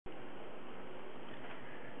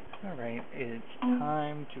Alright, it's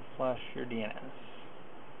time to flush your DNS.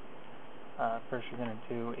 First you're going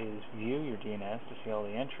to do is view your DNS to see all the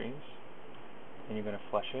entries. Then you're going to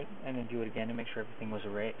flush it, and then do it again to make sure everything was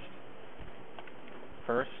erased.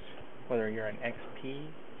 First, whether you're an XP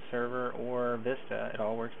server or Vista, it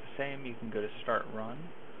all works the same. You can go to Start Run,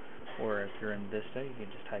 or if you're in Vista, you can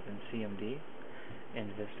just type in CMD. In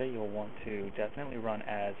Vista, you'll want to definitely run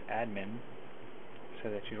as admin,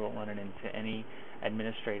 so that you don't run it into any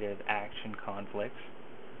administrative action conflicts.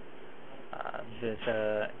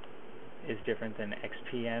 Vista is different than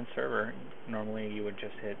XP and server. Normally you would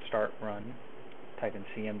just hit start run, type in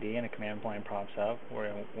CMD, and a command line pops up,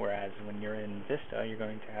 whereas when you're in Vista, you're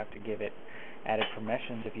going to have to give it added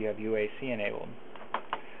permissions if you have UAC enabled.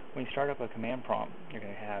 When you start up a command prompt, you're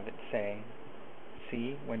going to have it say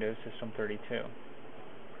C Windows System 32.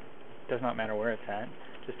 Does not matter where it's at,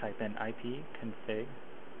 just type in IP config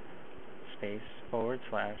space /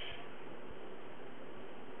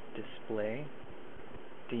 display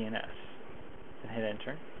DNS and hit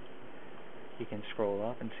enter. You can scroll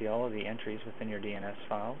up and see all of the entries within your DNS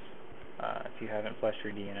files. If you haven't flushed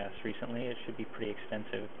your DNS recently, it should be pretty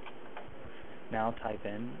extensive. Now type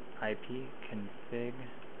in IP config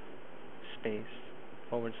space /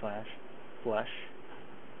 flush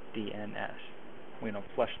DNS. We're going to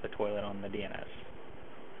flush the toilet on the DNS.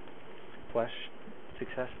 Flush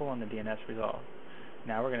successful on the DNS resolved.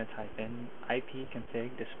 Now we're going to type in IP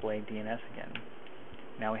config display DNS again.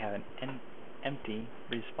 Now we have an empty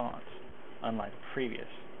response, unlike previous,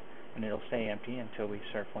 and it'll stay empty until we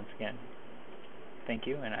surf once again. Thank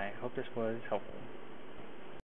you, and I hope this was helpful.